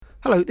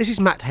Hello, this is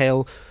Matt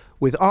Hale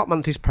with Art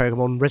Monthly's programme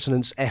on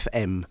Resonance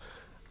FM.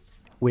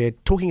 We're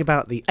talking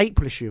about the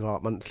April issue of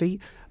Art Monthly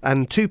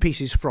and two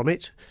pieces from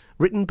it,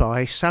 written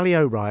by Sally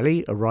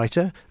O'Reilly, a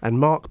writer,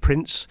 and Mark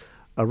Prince,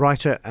 a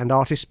writer and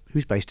artist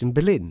who's based in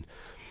Berlin.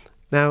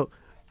 Now,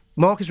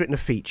 Mark has written a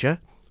feature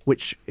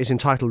which is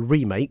entitled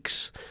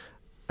Remakes,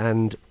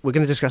 and we're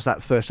going to discuss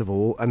that first of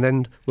all, and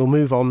then we'll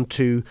move on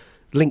to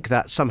link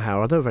that somehow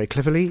or other, very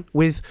cleverly,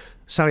 with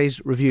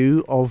Sally's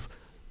review of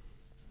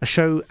a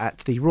show at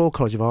the Royal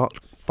College of Art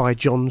by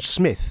John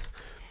Smith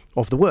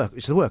of the work.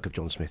 It's the work of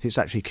John Smith. It's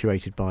actually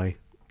curated by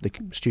the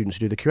students who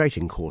do the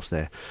curating course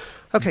there.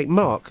 Okay,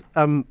 Mark,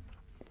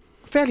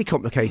 fairly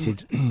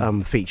complicated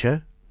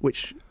feature,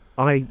 which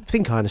I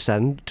think I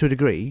understand to a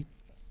degree,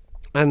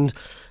 and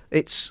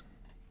it's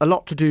a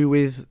lot to do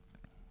with,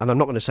 and I'm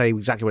not going to say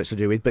exactly what it's to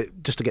do with,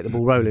 but just to get the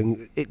ball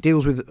rolling, it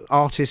deals with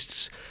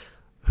artists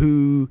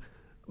who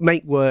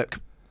make work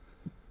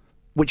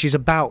which is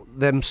about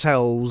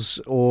themselves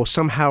or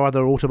somehow or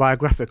other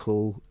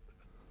autobiographical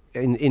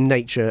in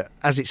nature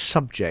as its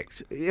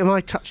subject. Am I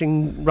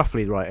touching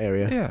roughly the right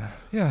area?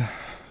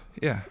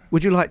 Yeah.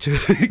 Would you like to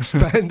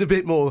expand a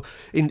bit more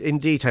in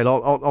detail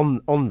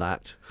on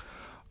that?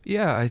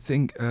 Yeah, I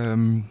think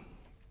that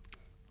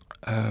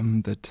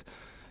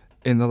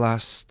in the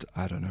last,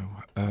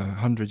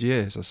 100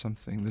 years or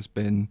something, there's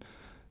been,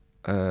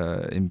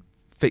 in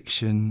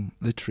fiction,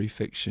 literary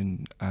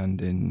fiction,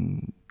 and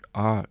in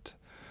art,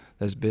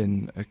 there's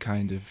been a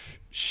kind of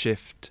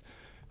shift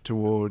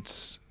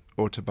towards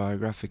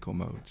autobiographical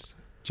modes,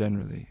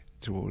 generally,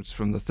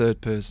 from the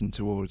third person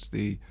towards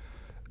the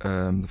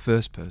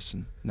first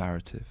person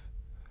narrative.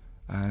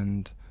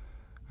 And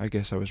I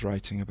guess I was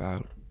writing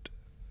about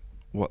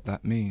what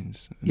that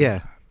means.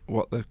 Yeah.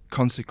 What the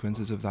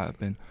consequences of that have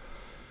been.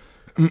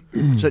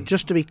 So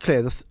just to be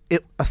clear,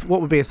 what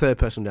would be a third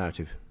person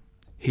narrative?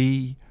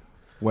 He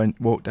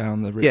walked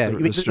down the street. Yeah,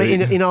 in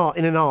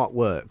an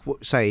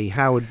artwork, say,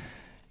 how would...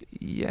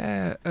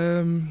 Yeah,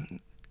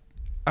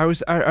 I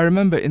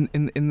remember in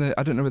the,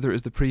 I don't know whether it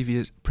was the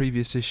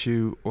previous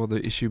issue or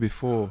the issue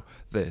before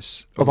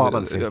this of Art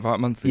Monthly. Yep.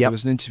 There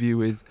was an interview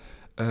with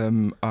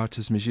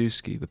Artur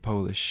Zmijewski, the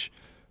Polish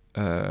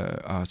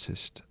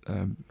artist,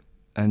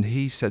 and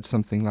he said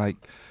something like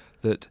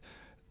that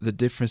the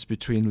difference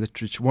between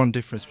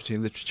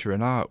literature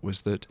and art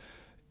was that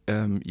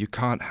you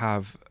can't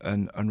have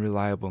an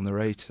unreliable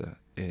narrator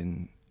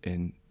in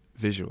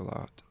visual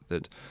art,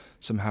 that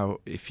somehow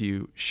if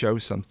you show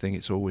something,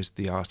 it's always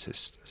the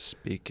artist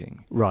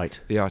speaking. Right.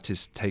 The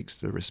artist takes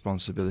the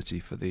responsibility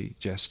for the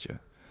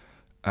gesture.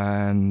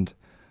 And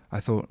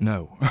I thought,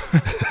 no.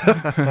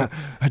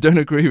 I don't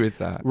agree with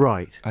that.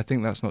 Right. I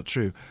think that's not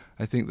true.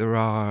 I think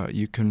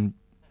it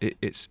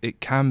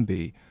can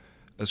be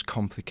as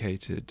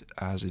complicated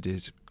as it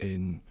is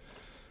in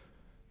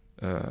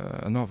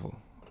a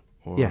novel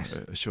or yes.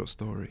 a short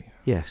story.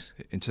 Yes.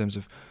 In terms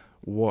of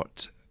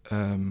what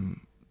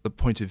the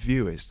point of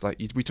view is.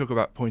 Like we talk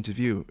about point of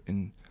view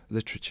in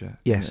literature,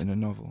 yes. in a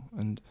novel,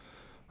 and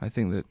I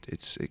think that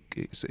it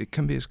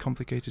can be as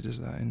complicated as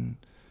that in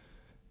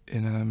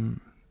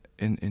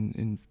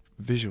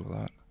visual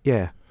art.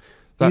 Yeah,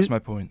 that's my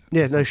point.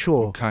 Yeah, no,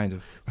 sure. Or kind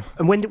of.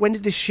 And when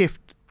did this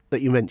shift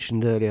that you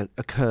mentioned earlier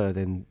occur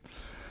then?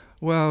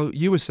 Well,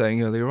 you were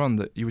saying earlier on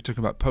that you were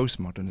talking about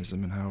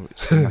postmodernism and how it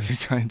seemed like a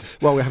kind of...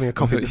 Well, we're having a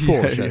coffee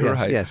before, yeah, so yes,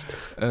 right. Yes.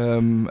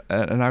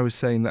 And I was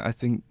saying that I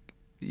think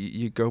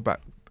you go back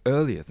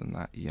earlier than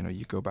that. You know,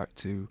 you go back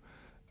to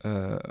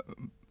the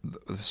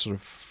sort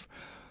of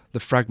the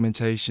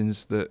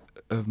fragmentations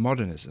of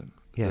modernism.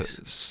 Yes.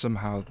 That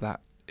somehow that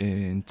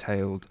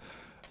entailed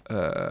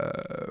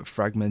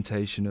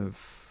fragmentation of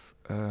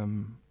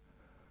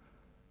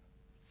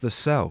the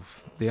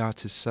self, the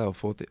artist's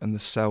self, and the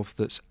self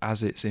that's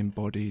as it's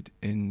embodied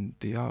in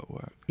the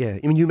artwork. Yeah,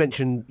 I mean, you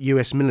mentioned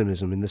US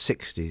minimalism in the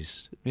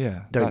 60s.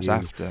 Yeah, that's you?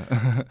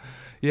 After.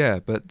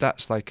 Yeah, but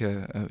that's like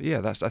I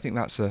think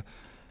that's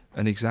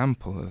an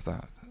example of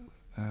that.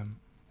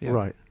 Yeah.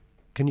 Right.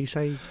 Can you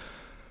say?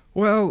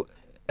 Well,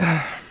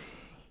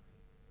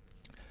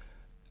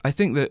 I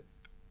think that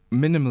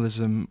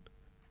minimalism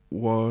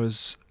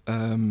was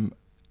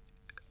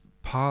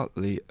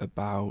partly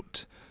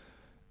about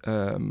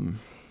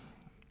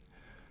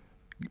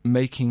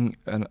making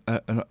an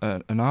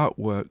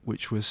artwork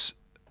which was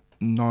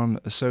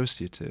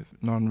non-associative,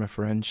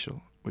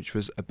 non-referential, which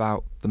was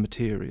about the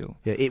material.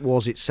 Yeah, it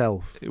was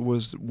itself. It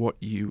was what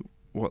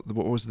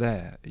was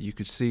there. You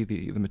could see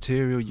the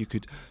material, you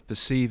could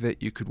perceive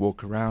it, you could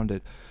walk around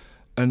it.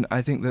 And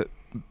I think that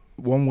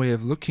one way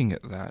of looking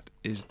at that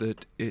is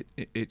that it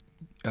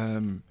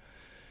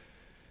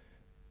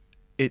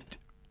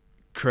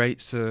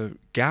creates a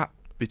gap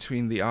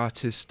between the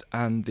artist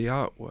and the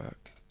artwork,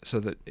 so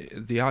that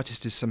the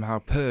artist is somehow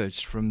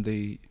purged from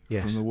the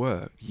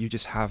work. You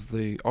just have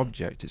the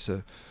object. It's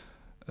a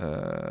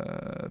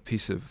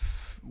piece of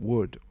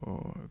wood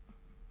or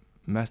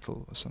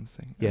metal or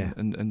something. Yeah.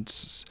 And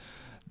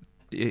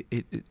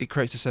it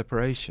creates a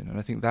separation, and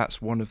I think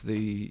that's one of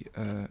the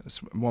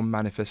one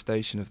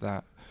manifestation of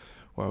that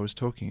what I was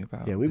talking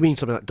about. Yeah, we mean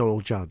something like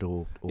Donald Judd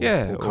or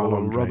Carl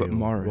Andre Robert or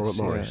Morris. Robert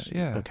Morris.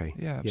 Yeah. Okay.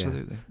 Yeah,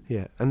 absolutely.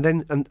 Yeah. And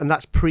then and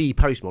that's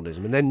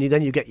pre-postmodernism, and then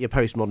you get your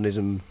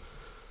postmodernism.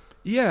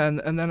 Yeah,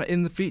 and then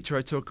in the feature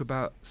I talk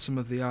about some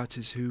of the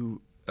artists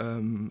who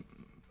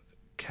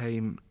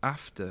came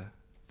after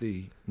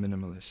the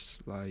minimalists,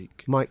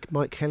 like Mike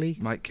Kelly.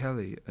 Mike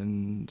Kelly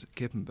and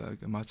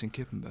Kippenberger, Martin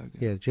Kippenberger.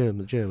 Yeah, the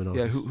German artist.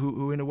 Yeah,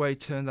 who in a way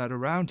turned that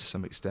around to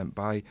some extent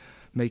by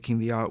making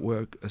the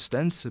artwork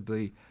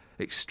ostensibly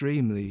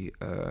extremely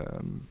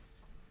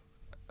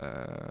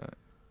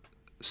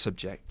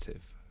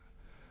subjective,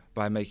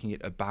 by making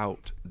it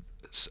about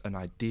an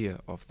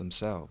idea of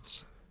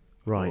themselves.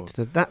 Right.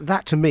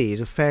 That to me is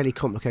a fairly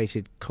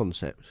complicated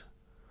concept.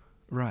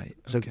 Right.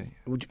 So Okay.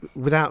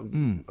 without,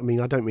 I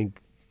mean, I don't mean.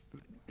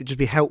 It'd just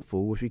be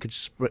helpful if you could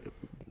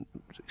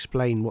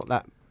explain what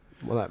that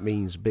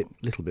means a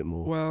little bit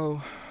more.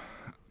 Well,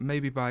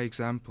 maybe by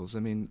examples. I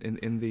mean,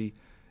 in the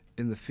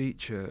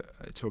feature,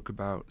 I talk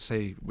about,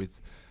 say, with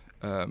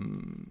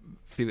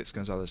Felix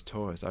Gonzalez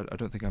Torres. I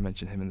don't think I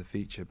mentioned him in the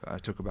feature, but I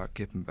talk about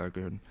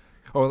Kippenberger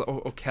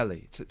or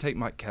Kelly. Take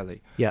Mike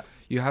Kelly. Yeah.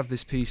 You have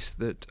this piece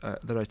that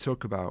I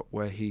talk about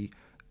where he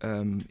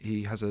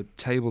has a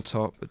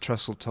tabletop, a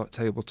trestle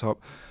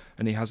tabletop,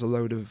 and he has a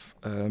load of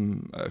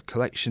a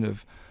collection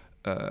of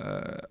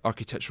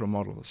architectural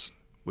models,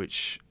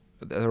 which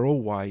they're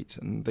all white,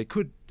 and they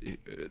could,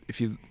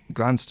 if you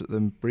glanced at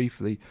them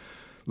briefly,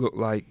 look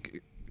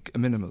like a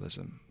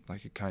minimalism,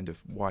 like a kind of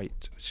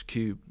white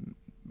cube,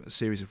 a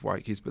series of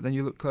white cubes. But then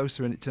you look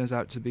closer, and it turns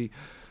out to be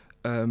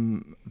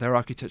they're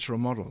architectural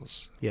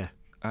models. Yeah.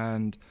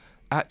 And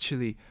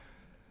actually,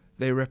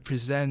 they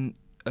represent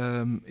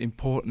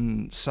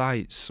important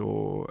sites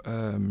or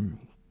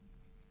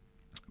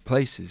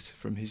places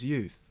from his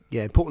youth.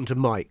 Yeah, important to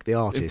Mike, the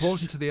artist.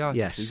 Important to the artist,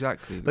 yes.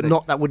 Exactly. But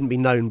that wouldn't be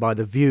known by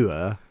the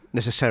viewer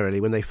necessarily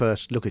when they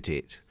first look at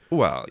it.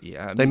 Well,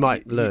 yeah, they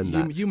might learn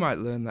that. You might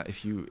learn that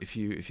if you.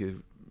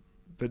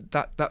 But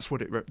that's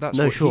what it. That's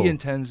no, what sure. he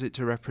intends it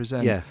to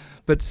represent. Yeah.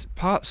 But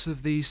parts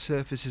of these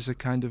surfaces are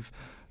kind of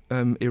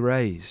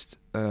erased,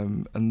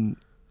 and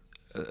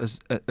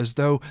as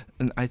though.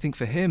 And I think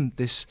for him,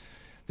 the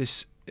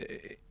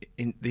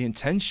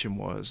intention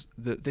was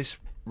that this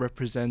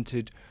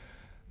represented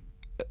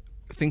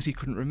things he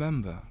couldn't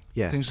remember.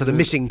 Yeah. So the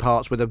missing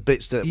parts were the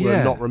bits that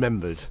were not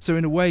remembered. So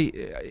in a way,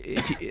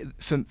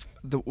 from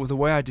the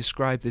way I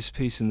describe this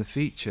piece in the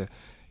feature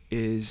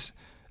is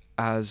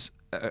as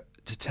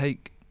to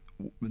take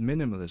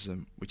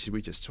minimalism, which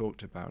we just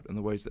talked about, and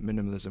the ways that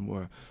minimalism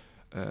were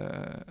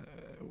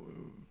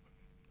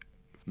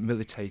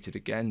militated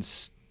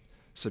against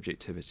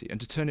subjectivity,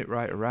 and to turn it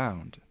right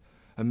around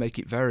and make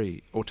it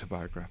very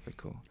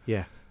autobiographical.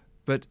 Yeah.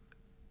 But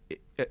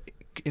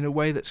in a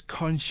way that's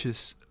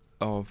conscious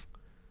of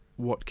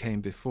what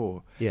came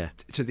before. Yeah.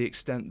 To the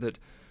extent that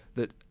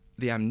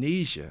the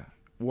amnesia,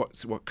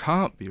 what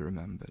can't be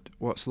remembered,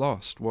 what's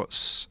lost, what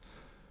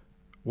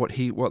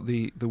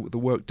the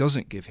work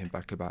doesn't give him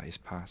back about his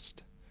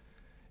past,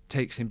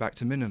 takes him back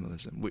to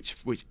minimalism, which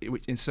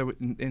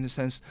in a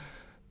sense,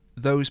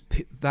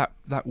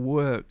 that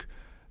work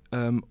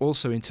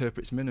also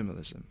interprets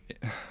minimalism.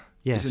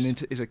 Yes.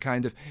 Is a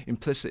kind of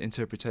implicit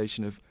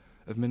interpretation of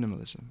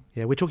minimalism.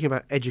 Yeah, we're talking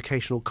about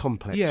Educational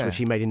Complex, which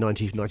he made in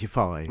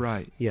 1995.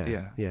 Right.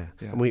 Yeah.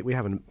 And we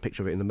have a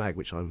picture of it in the mag,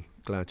 which I'm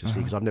glad to see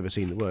because I've never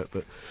seen the work.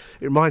 But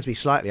it reminds me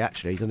slightly,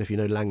 actually. I don't know if you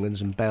know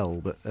Langlands and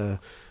Bell, but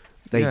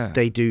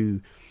they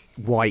do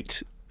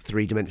white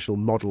three-dimensional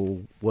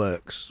model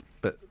works,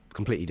 but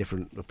completely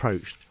different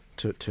approach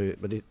to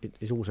it. But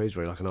it also is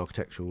very like an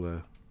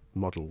architectural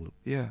model.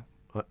 Yeah.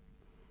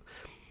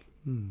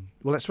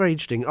 Well, that's very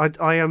interesting.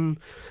 I am.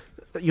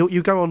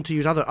 You go on to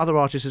use other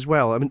artists as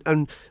well. I mean,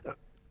 and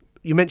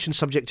you mentioned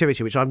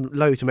subjectivity, which I'm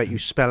loath to make you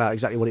spell out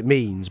exactly what it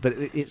means, but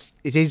it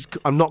is.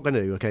 I'm not going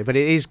to. Okay, but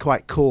it is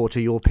quite core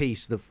to your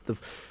piece.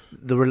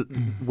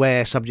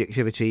 Where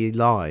subjectivity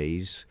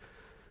lies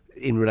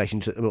in relation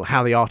to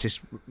how the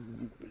artist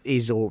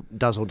is or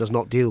does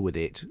not deal with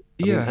it.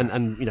 I mean,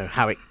 and you know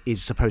how it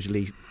is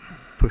supposedly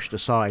pushed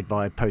aside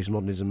by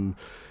postmodernism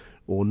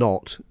or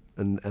not,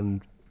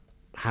 and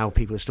how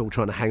people are still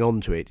trying to hang on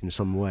to it in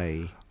some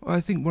way. Well, I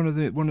think one of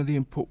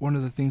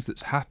the things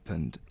that's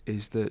happened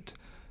is that,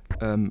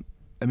 I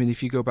mean,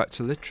 if you go back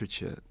to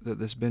literature, that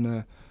there's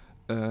been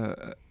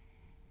a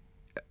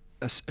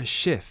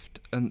shift,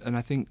 and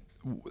I think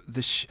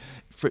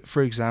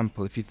for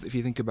example, if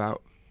you think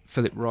about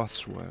Philip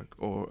Roth's work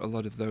or a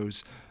lot of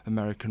those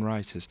American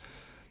writers,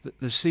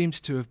 there seems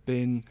to have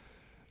been,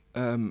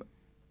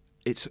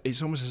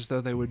 it's almost as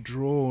though they were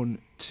drawn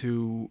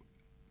to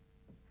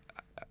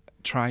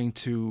trying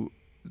to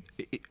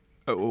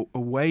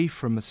away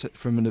from a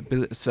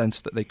sense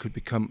that they could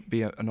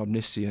be an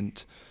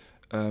omniscient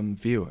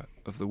viewer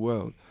of the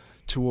world,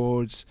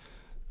 towards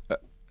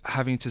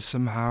having to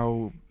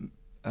somehow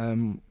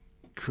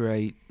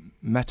create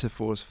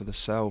metaphors for the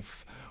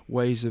self,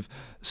 ways of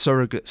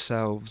surrogate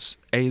selves,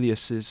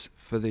 aliases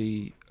for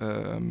the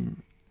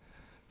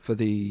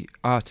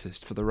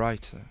artist, for the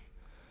writer,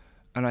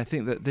 And I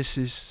think that this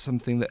is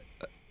something that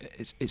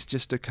it's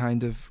just a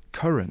kind of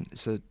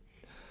current.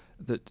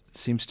 That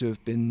seems to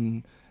have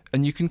been,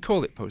 and you can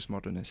call it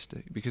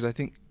postmodernistic, because I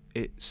think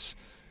it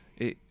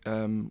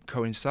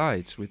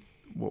coincides with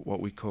what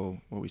we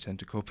tend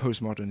to call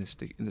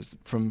postmodernistic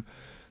from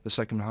the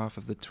second half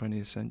of the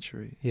 20th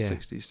century,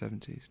 60s,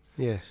 70s.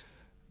 Yes.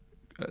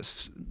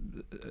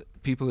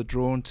 People are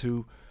drawn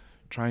to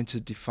trying to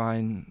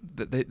define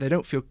that they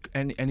don't feel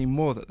any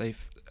more that they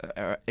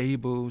are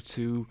able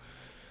to,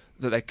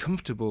 that they're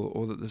comfortable,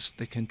 or that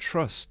they can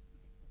trust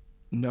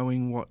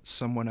knowing what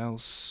someone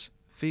else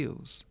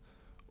feels,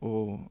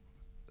 or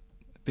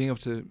being able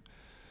to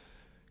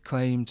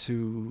claim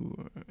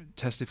to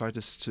testify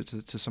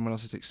to someone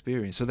else's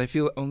experience. So they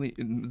feel only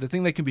the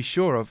thing they can be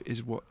sure of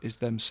is what is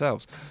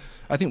themselves.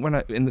 I think when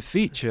in the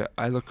feature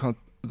I look on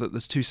that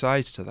there's two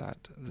sides to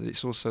that. That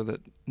it's also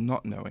that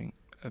not knowing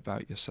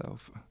about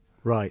yourself.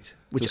 Right.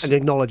 And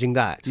acknowledging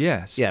that.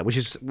 Yes. Yeah, which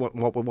is what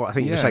I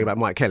think you were saying about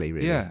Mike Kelly,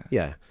 really. Yeah.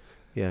 Yeah.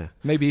 Yeah.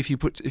 Maybe if you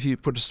put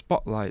a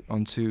spotlight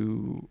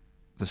onto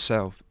the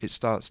self, it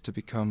starts to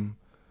become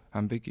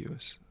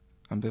ambiguous,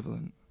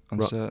 ambivalent,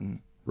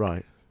 uncertain.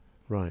 Right.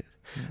 Yeah.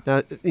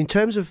 Now, in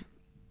terms of,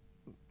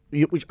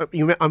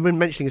 I'm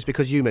mentioning this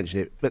because you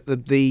mentioned it, but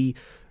the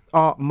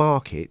art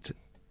market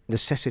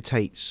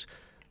necessitates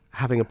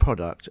having a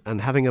product,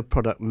 and having a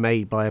product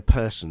made by a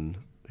person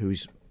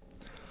who's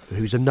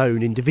a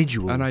known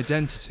individual, an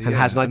identity, and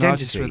has an identity,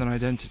 artist with an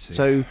identity.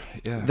 So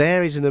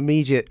there is an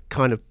immediate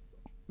kind of,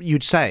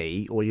 you'd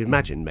say, or you'd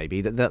imagine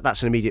maybe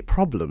that's an immediate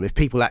problem if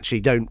people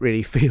actually don't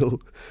really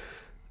feel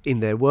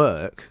in their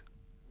work,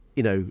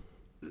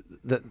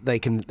 that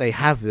they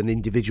have an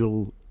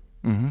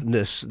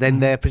individualness.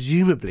 Then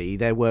presumably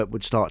their work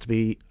would start to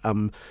be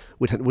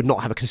would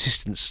not have a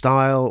consistent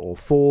style or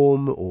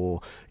form,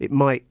 or it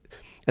might.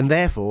 And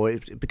therefore,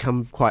 it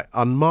become quite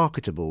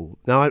unmarketable.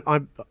 Now,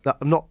 I'm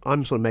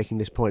sort of making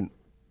this point.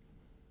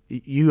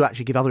 You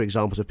actually give other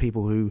examples of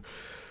people who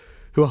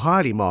are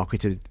highly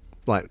marketed,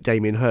 like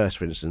Damien Hirst,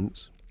 for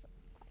instance.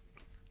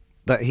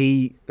 But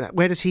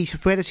where does he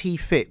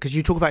fit? Because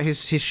you talk about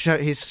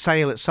his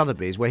sale at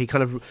Sotheby's, where he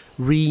kind of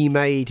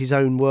remade his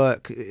own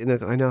work in a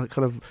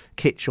kind of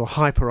kitsch or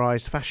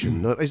hyperized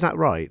fashion. Is that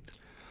right?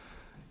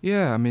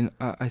 Yeah, I mean,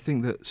 I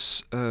think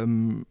that's.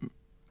 I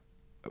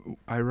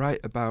write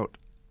about.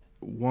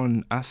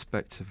 One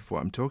aspect of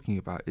what I'm talking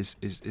about is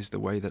the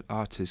way that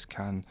artists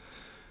can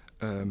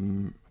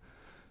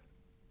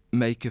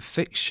make a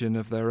fiction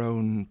of their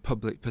own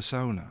public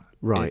persona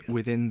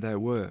within their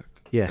work,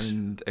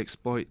 and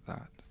exploit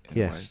that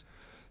in a way.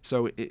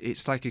 So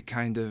it's like a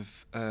kind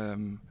of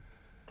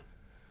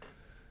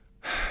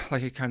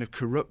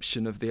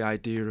corruption of the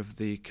idea of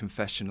the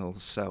confessional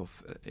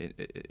self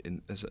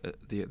as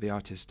the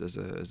artist as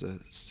a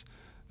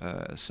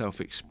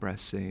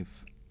self-expressive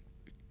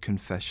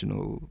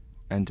confessional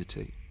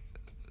entity,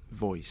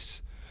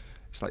 voice.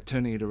 It's like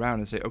turning it around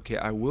and say, okay,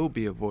 I will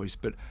be a voice,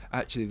 but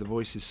actually the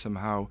voice is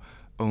somehow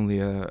only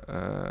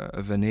a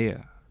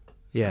veneer,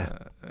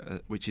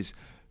 which is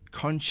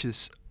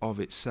conscious of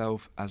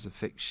itself as a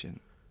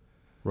fiction,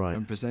 right,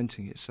 and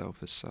presenting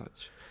itself as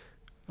such.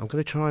 I'm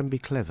going to try and be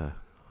clever.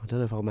 I don't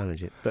know if I'll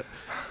manage it, but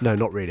no,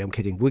 not really. I'm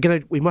kidding.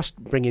 We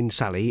must bring in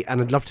Sally, and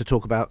I'd love to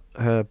talk about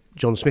her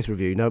John Smith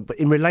review. No, but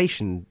in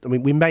relation, I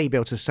mean, we may be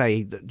able to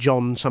say that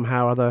John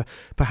somehow or other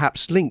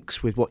perhaps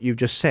links with what you've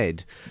just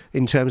said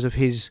in terms of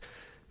his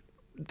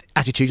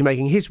attitude to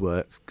making his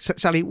work.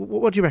 Sally,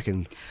 what do you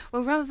reckon?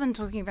 Well, rather than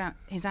talking about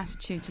his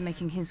attitude to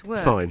making his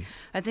work, fine.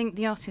 I think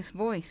the artist's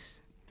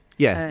voice,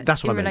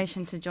 that's what I meant, in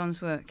relation to John's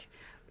work,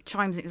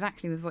 chimes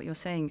exactly with what you're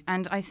saying.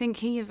 And I think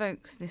he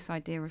evokes this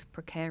idea of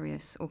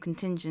precarious or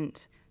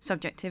contingent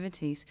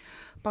subjectivities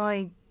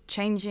by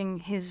changing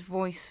his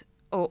voice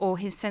or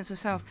his sense of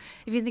self.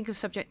 If you think of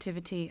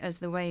subjectivity as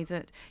the way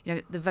that,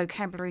 the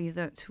vocabulary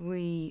that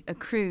we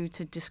accrue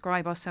to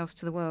describe ourselves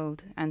to the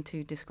world and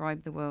to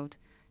describe the world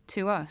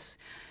to us,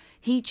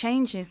 he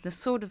changes the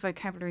sort of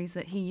vocabularies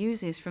that he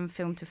uses from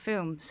film to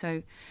film.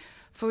 So,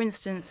 for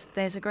instance,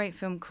 there's a great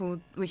film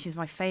called, which is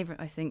my favourite,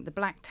 I think, The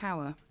Black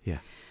Tower. Yeah.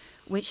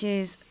 Which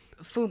is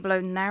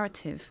full-blown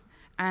narrative,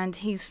 and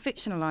he's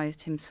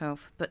fictionalized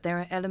himself, but there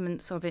are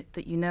elements of it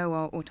that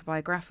are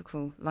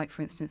autobiographical, like,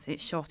 for instance,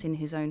 it's shot in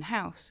his own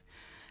house,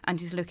 and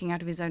he's looking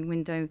out of his own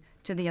window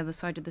to the other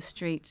side of the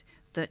street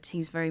that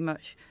he's very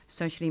much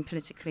socially and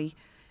politically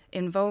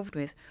involved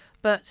with.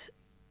 But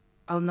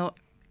I'll not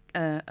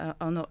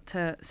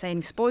say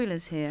any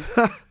spoilers here,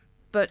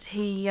 but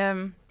he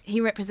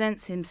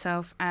represents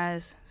himself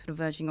as sort of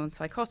verging on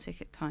psychotic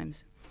at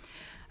times.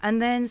 And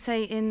then,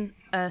 say, in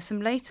some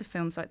later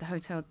films like The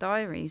Hotel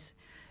Diaries,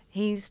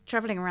 he's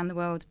travelling around the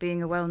world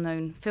being a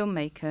well-known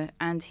filmmaker,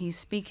 and he's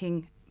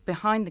speaking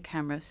behind the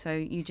camera, so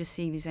you just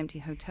see these empty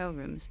hotel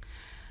rooms.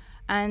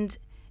 And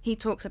he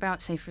talks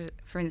about, say,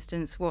 for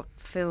instance, what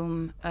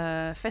film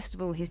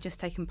festival he's just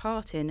taken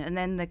part in, and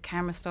then the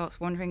camera starts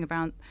wandering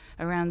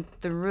around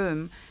the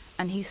room,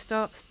 and he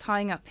starts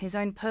tying up his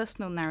own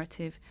personal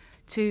narrative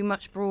to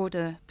much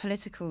broader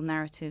political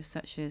narratives,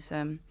 such as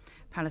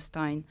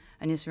Palestine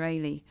and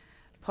Israeli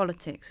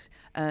politics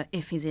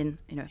if he's in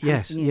a Yes,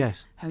 Palestinian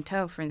yes.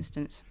 hotel, for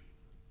instance.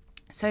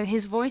 So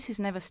his voice is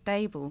never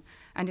stable,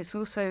 and it's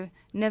also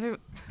never,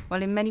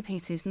 well, in many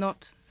pieces,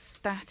 not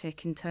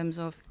static in terms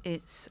of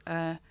its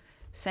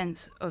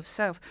sense of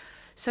self.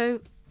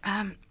 So,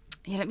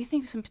 let me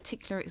think of some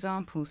particular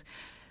examples.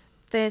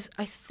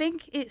 I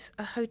think it's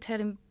a hotel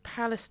in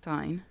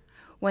Palestine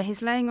where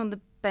he's laying on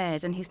the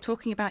bed and he's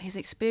talking about his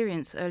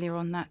experience earlier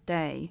on that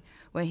day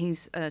where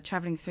he's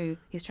travelled through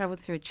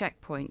a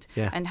checkpoint,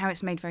 and how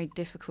it's made very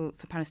difficult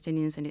for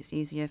Palestinians and it's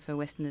easier for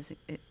Westerners,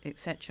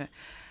 etc.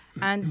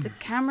 And the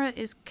camera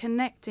is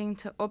connecting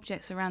to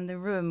objects around the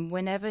room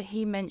whenever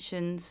he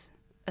mentions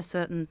a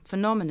certain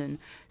phenomenon.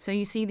 So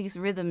you see these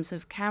rhythms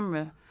of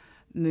camera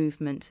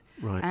movement.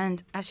 Right.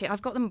 And actually,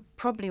 I've got them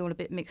probably all a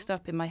bit mixed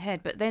up in my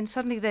head. But then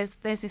suddenly there's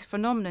this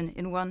phenomenon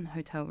in one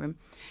hotel room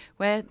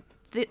where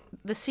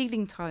the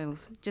ceiling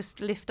tiles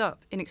just lift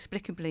up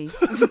inexplicably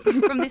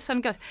from this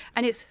sun gas.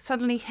 And it's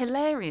suddenly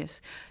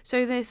hilarious.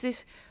 So there's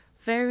this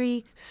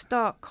very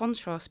stark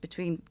contrast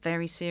between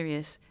very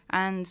serious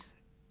and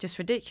just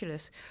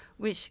ridiculous,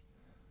 which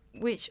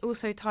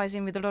also ties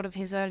in with a lot of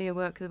his earlier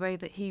work, the way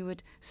that he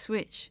would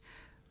switch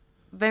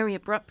very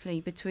abruptly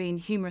between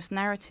humorous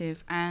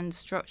narrative and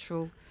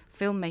structural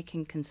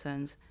filmmaking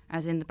concerns,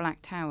 as in The Black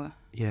Tower.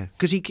 Yeah,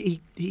 because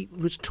he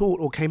was taught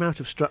or came out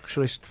of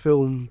structuralist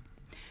film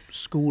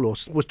school or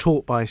was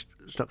taught by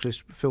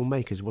structuralist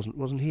filmmakers,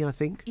 wasn't he, I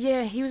think?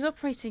 Yeah, he was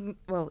operating,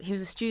 well, he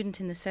was a student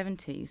in the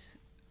 70s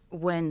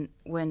when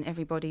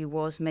everybody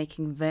was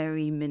making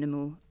very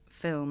minimal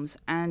films,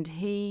 and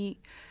he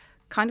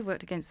kind of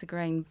worked against the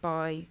grain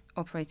by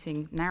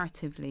operating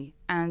narratively.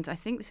 And I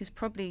think this is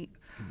probably,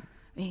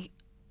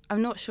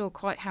 I'm not sure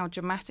quite how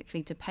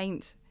dramatically to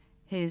paint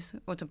his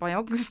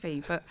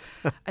autobiography, but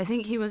I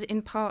think he was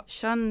in part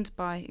shunned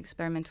by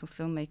experimental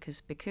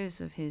filmmakers because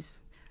of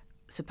his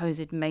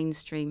supposed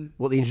mainstream.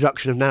 What, the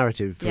introduction of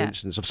narrative, for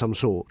instance, of some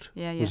sort,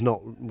 was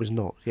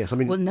not. Yes, I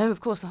mean. Well, no,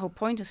 of course, the whole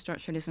point of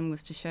structuralism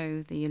was to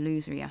show the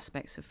illusory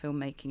aspects of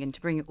filmmaking and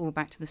to bring it all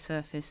back to the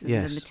surface,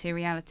 the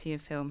materiality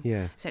of film,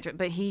 etc.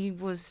 But he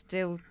was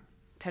still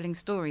telling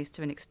stories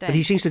to an extent. But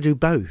he seems to do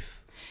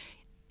both.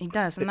 He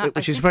does, and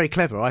which is very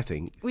clever, I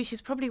think. Which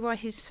is probably why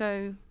he's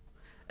so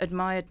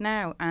admired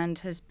now and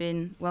has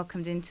been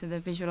welcomed into the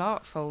visual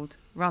art fold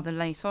rather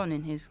late on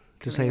in his career,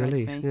 to say the I'd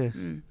least. say. Yes.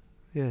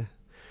 Yeah.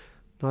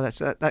 No,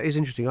 that is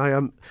interesting.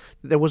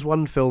 There was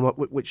one film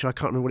which I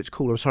can't remember what it's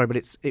called. I'm sorry,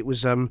 but it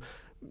was some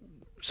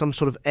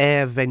sort of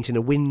air vent in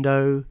a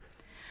window,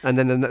 and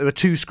then there were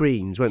two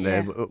screens, weren't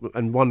there?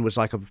 And one was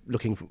like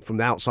looking from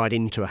the outside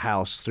into a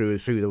house through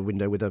the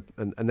window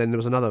and then there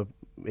was another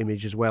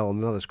image as well on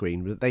another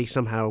screen. But they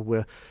somehow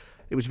were.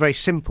 It was very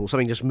simple,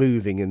 something just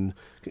moving. And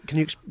can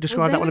you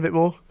describe that one a bit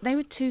more? They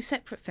were two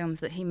separate films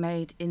that he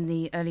made in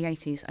the early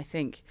 80s, I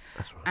think.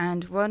 That's right.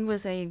 And one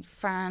was a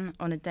fan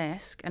on a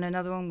desk, and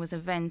another one was a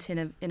vent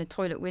in a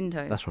toilet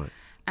window. That's right.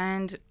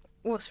 And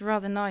what's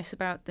rather nice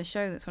about the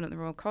show that's on at the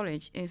Royal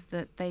College is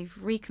that they've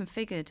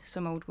reconfigured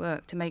some old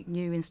work to make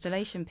new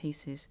installation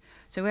pieces.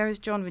 So whereas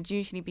John would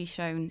usually be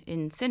shown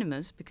in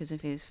cinemas because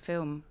of his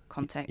film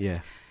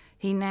context,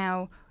 he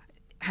now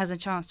has a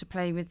chance to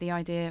play with the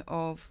idea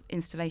of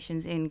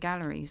installations in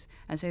galleries.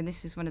 And so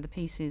this is one of the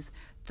pieces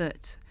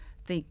that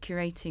the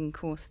curating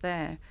course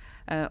there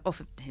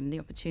offered him the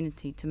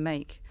opportunity to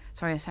make.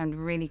 Sorry, I sound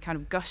really kind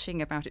of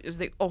gushing about it as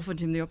they offered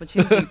him the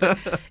opportunity, but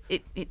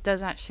it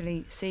does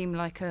actually seem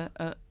like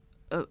a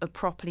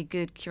properly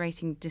good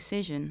curating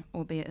decision,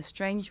 albeit a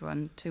strange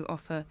one, to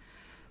offer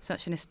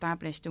such an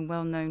established and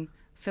well-known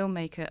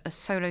filmmaker a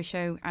solo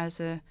show as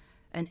an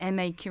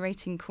MA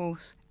curating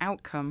course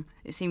outcome.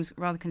 It seems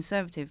rather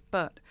conservative,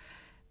 but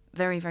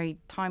very, very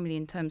timely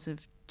in terms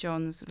of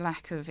John's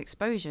lack of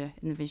exposure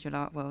in the visual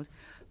art world,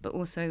 but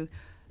also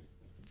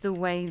the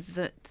way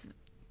that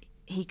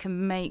he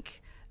can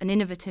make an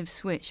innovative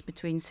switch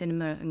between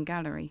cinema and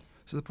gallery.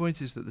 So the point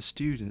is that the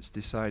students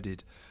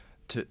decided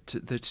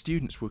the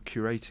students were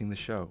curating the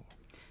show,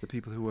 the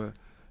people who were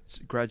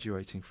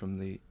graduating from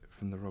the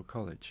Royal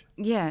College.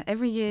 Yeah,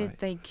 every year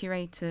they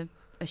curate a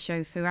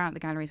show throughout the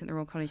galleries at the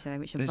Royal College there,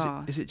 which are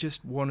vast. Is it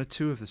just one or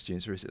two of the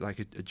students, or is it like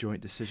a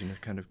joint decision,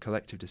 a kind of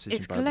collective decision?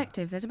 It's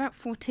collective. There's about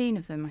 14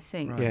 of them, I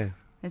think. Right. Yeah.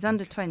 There's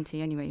under 20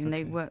 anyway, and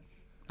they work.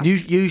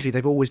 Usually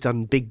they've always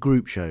done big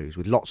group shows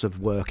with lots of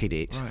work in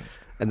it. Right.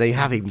 And they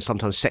have even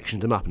sometimes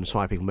sectioned them up, and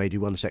 5 people may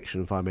do one section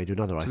and 5 may do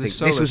another. I think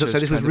this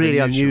was really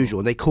unusual,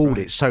 and they called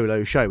it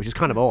solo show, which is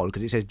kind of odd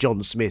because it says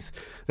John Smith.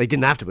 They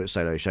didn't have to put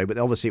solo show, but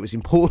obviously it was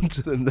important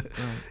to them,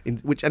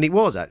 and it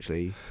was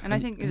actually. And I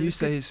think you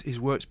say his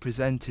work's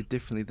presented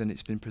differently than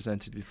it's been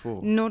presented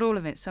before. Not all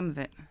of it, some of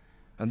it.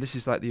 And this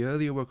is like the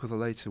earlier work or the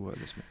later work.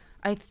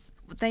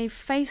 They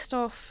faced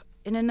off.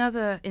 In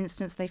another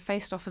instance, they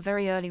faced off a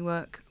very early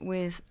work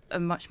with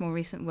a much more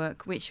recent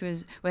work, which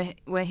was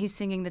where he's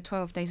singing the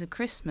 12 Days of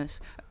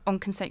Christmas on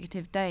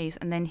consecutive days,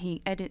 and then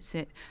he edits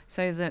it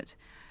so that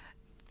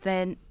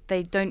then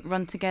they don't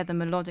run together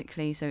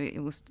melodically. So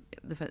it was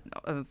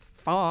the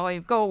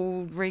 5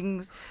 gold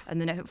rings,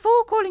 and then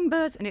 4 calling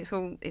birds, and it's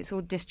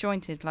all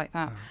disjointed like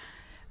that.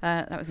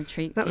 That was a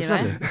treat. That was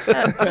lovely.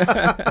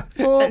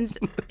 And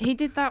he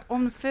did that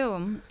on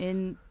film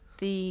in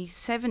the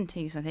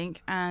 70s, I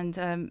think,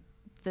 and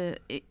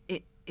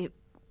it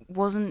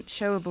wasn't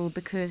showable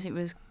because it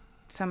was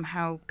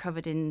somehow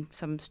covered in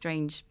some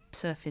strange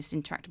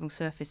intractable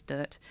surface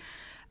dirt.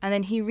 And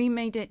then he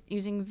remade it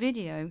using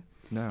video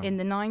in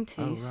the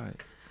 90s. Oh,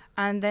 right.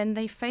 And then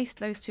they faced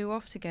those two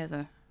off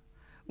together,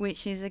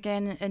 which is,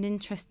 again, an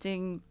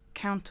interesting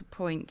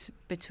counterpoint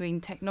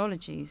between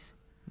technologies.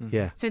 Mm-hmm.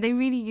 Yeah. So they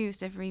really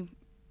used every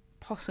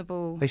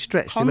possible They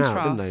stretched contrast. him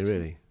out, didn't they,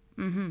 really?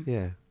 Mm-hmm.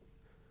 Yeah.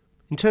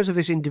 In terms of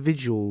this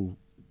individual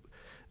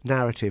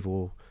narrative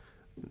or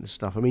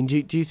stuff, I mean,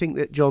 do you think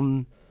that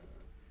John...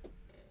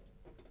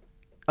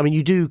 I mean,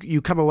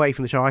 you come away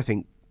from the show, I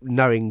think,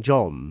 knowing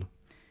John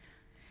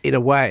in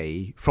a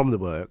way from the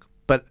work,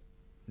 but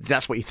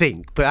that's what you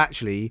think. But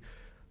actually,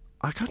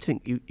 I kind of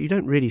think you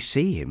don't really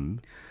see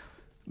him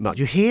much.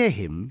 You hear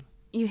him.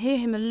 You hear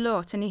him a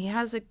lot, and he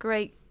has a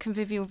great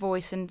convivial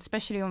voice, and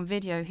especially on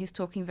video, he's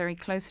talking very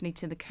closely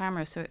to the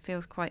camera, so it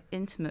feels quite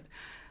intimate.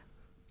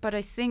 But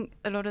I think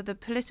a lot of the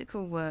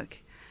political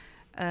work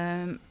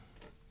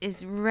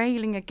is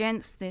railing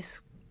against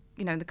this,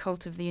 the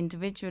cult of the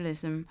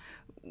individualism,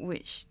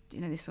 which,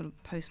 this sort of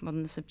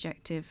postmodern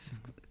subjective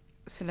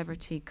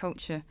celebrity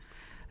culture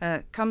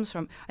comes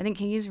from. I think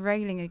he is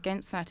railing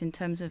against that in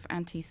terms of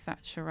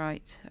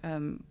anti-Thatcherite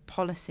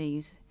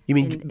policies. You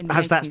mean in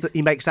the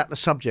he makes that the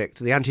subject?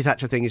 The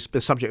anti-Thatcher thing is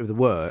the subject of the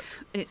work.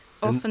 It's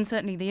often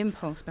certainly the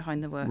impulse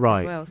behind the work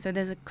Right. as well. So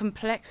there's a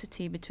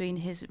complexity between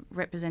his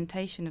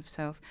representation of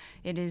self.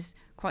 It is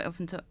quite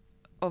often to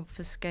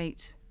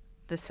obfuscate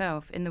the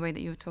self in the way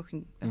that you were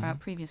talking about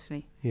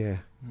previously. Yeah.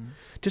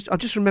 I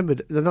just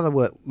remembered another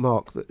work,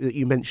 Mark, that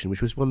you mentioned,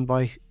 which was one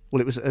by...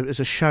 Well, it was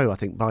a show, I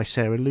think, by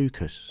Sarah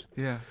Lucas.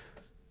 Yeah.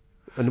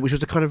 And which was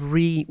the kind of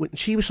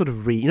she was sort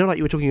of like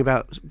you were talking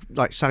about,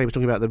 like Sally was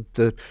talking about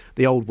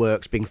the old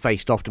works being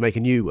faced off to make a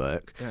new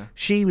work. Yeah.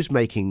 She was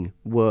making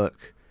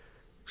work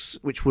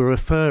which were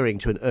referring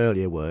to an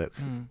earlier work,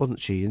 wasn't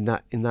she? In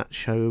that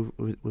show,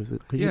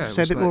 could you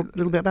say a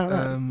little bit about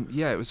that?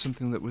 Yeah, it was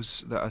something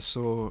that I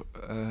saw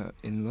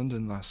in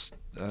London last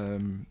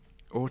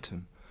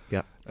autumn.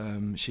 Yeah.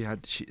 She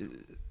had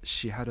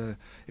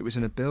it was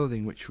in a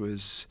building which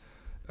was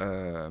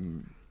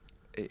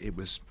it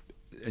was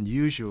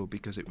unusual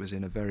because it was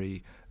in a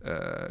very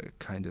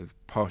kind of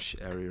posh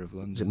area of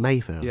London. Was it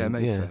Mayfair? Yeah,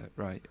 Mayfair,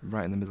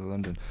 right in the middle of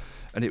London,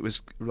 and it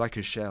was like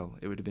a shell.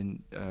 It would have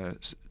been.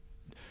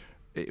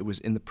 It was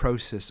in the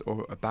process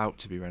or about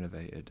to be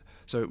renovated,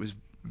 so it was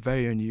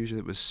very unusual.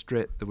 It was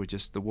stripped. There were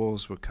just the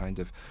walls were kind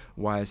of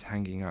wires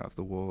hanging out of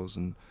the walls,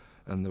 and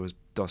there was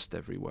dust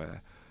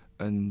everywhere.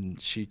 And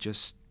she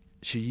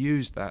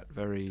used that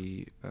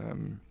very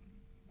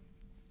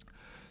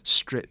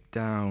stripped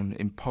down,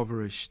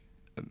 impoverished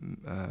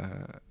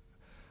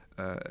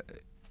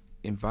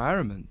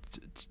environment,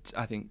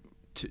 I think,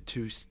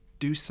 to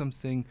do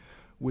something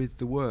with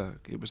the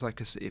work. It was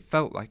it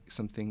felt like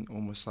something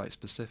almost like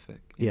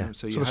specific. Yeah,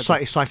 so sort of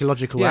slightly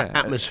psychological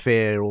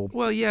atmosphere, or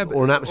or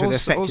an atmosphere that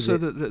affected also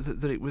it.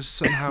 that it was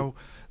somehow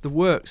the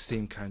work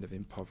seemed kind of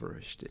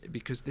impoverished,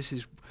 because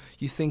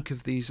you think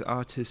of these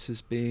artists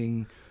as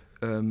being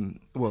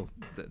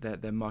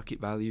their market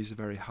values are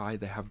very high.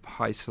 They have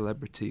high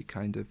celebrity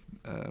kind of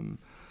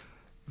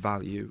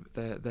value.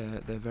 They're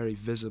very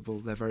visible.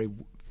 They're very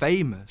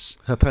famous.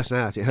 Her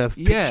personality, her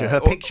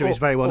picture is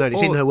very well known.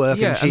 It's in her work,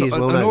 and she is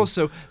well known. And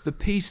also the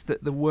piece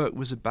that the work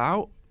was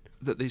about,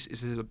 that this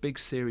is a big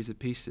series of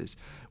pieces,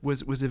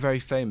 was a very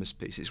famous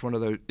piece. It's one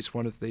of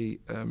the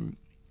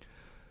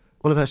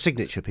one of her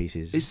signature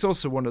pieces. It's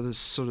also one of the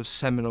sort of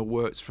seminal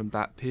works from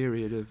that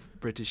period of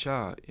British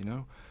art.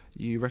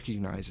 You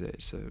recognise it.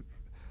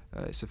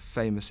 It's a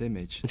famous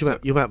image.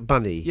 You're about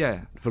Bunny.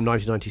 Yeah. From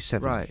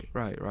 1997.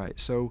 Right.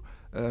 So,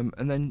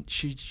 and then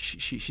she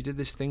did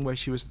this thing where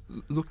she was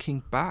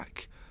looking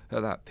back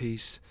at that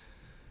piece,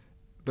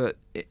 but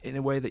in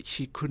a way that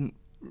she couldn't.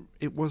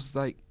 It was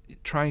like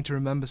trying to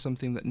remember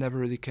something that never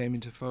really came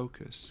into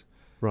focus.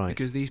 Right.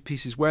 Because these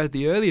pieces, where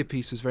the earlier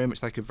piece was very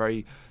much like a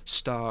very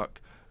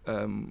stark.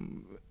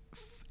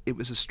 It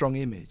was a strong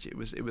image. It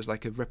was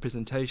like a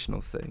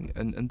representational thing,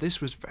 and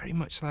this was very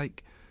much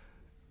like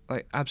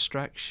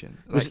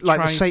abstraction. Was it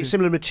like the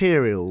similar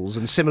materials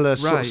and similar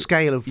sort of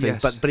scale of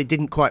things, but it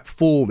didn't quite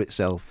form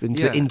itself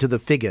into the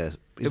figure.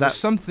 It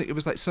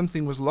was like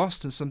something was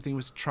lost and something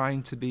was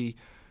trying to be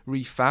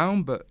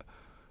refound, but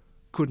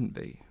couldn't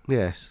be.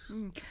 Yes.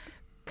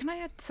 Can I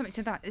add something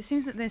to that? It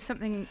seems that there's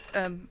something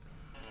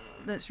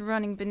that's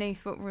running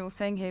beneath what we're all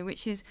saying here,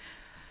 which is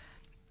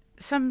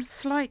some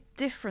slight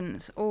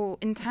difference or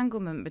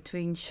entanglement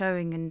between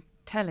showing and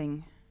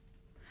telling.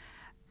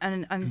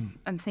 And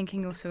I'm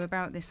thinking also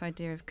about this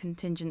idea of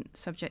contingent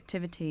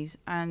subjectivities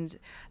and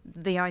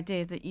the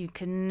idea that you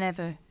can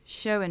never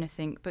show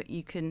anything, but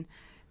you can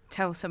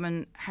tell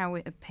someone how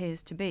it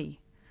appears to be.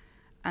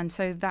 And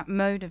so that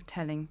mode of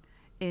telling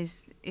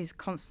is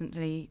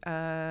constantly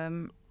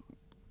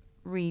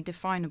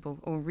redefinable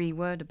or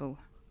rewordable.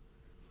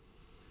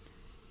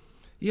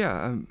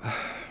 Yeah,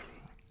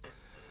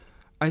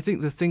 I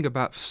think the thing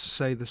about,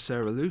 say, the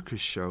Sarah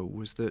Lucas show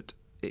was that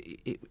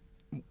it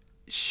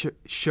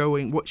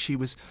showing what she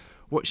was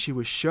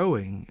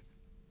showing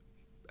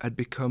had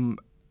become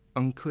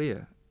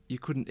unclear. You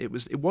couldn't.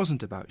 It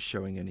wasn't about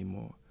showing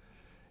anymore.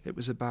 It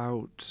was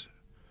about.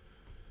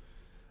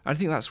 I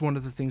think that's one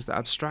of the things that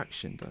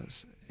abstraction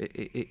does.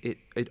 It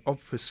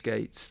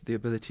obfuscates the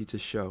ability to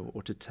show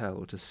or to tell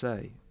or to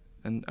say,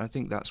 and I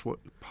think that's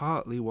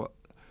partly what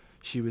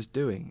she was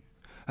doing.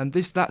 And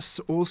that's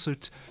also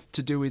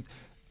to do with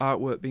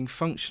artwork being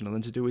functional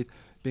and to do with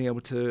being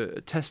able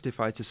to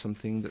testify to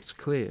something that's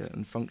clear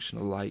and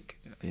functional, like,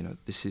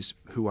 this is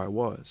who I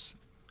was.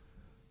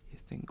 You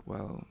think,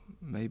 well,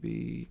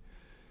 maybe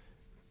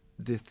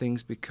the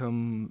things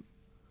become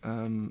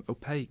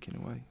opaque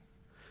in a way.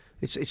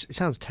 It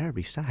sounds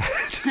terribly sad,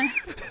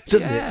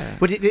 doesn't it?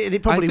 But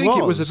it probably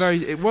was. I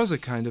think it was a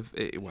kind of,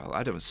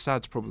 I don't know,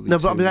 sad's probably No,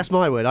 but I mean, that's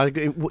my word.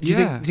 Do you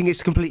think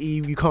it's completely,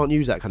 you can't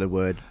use that kind of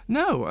word?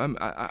 No,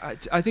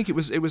 I think it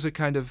was a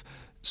kind of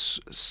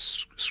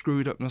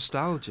screwed up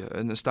nostalgia,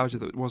 a nostalgia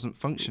that wasn't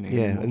functioning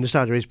anymore. Yeah, and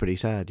nostalgia is pretty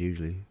sad,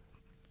 usually.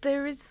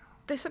 There's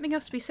something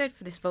else to be said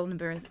for this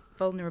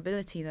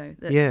vulnerability, though.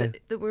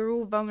 That we're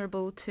all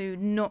vulnerable to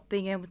not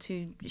being able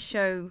to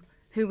show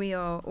who we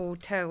are or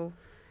tell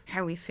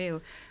how we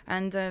feel,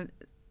 and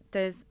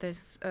there's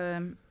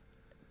the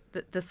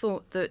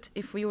thought that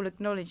if we all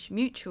acknowledge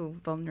mutual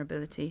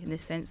vulnerability in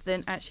this sense,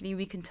 then actually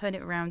we can turn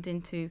it around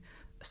into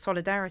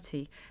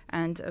solidarity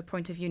and a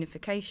point of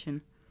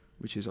unification.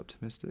 Which is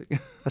optimistic.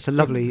 That's a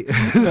lovely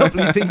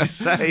thing to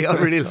say. I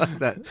really like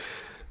that.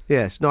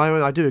 Yes, no,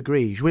 I do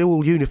agree. We're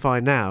all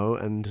unified now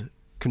and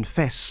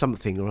confess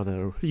something or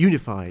other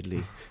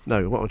unifiedly.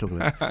 No, what am I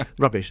talking about?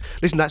 Rubbish.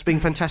 Listen, that's been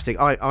fantastic.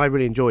 I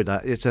really enjoyed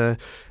that. It's I'm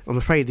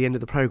afraid the end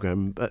of the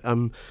programme, but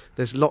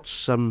there's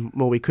lots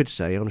more we could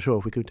say. I'm sure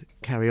if we could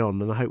carry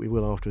on, and I hope we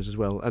will afterwards as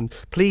well. And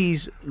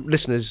please,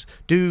 listeners,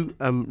 do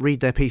read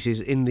their pieces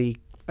in the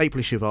April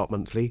issue of Art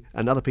Monthly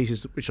and other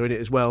pieces which are in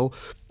it as well.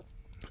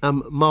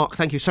 Mark,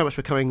 thank you so much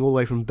for coming all the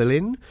way from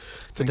Berlin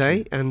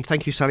today, and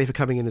thank you, Sally, for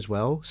coming in as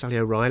well. Sally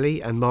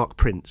O'Reilly and Mark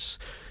Prince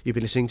you've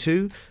been listening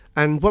to.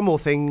 And one more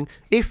thing,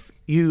 if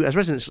you, as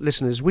resident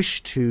listeners,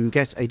 wish to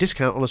get a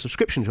discount on a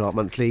subscription to Art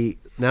Monthly,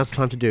 now's the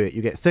time to do it.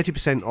 You get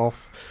 30%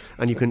 off,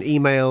 and you can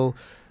email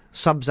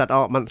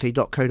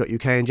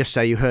subs@artmonthly.co.uk and just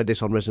say you heard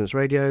this on Resonance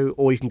Radio,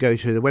 or you can go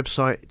to the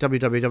website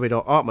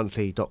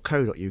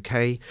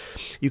www.artmonthly.co.uk.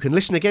 You can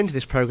listen again to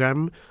this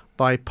programme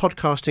by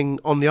podcasting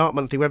on the Art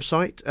Monthly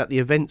website at the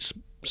events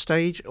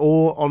stage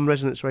or on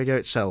Resonance Radio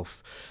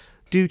itself.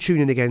 Do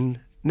tune in again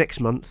next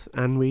month,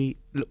 and we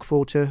look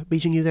forward to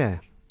meeting you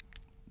there.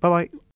 Bye-bye.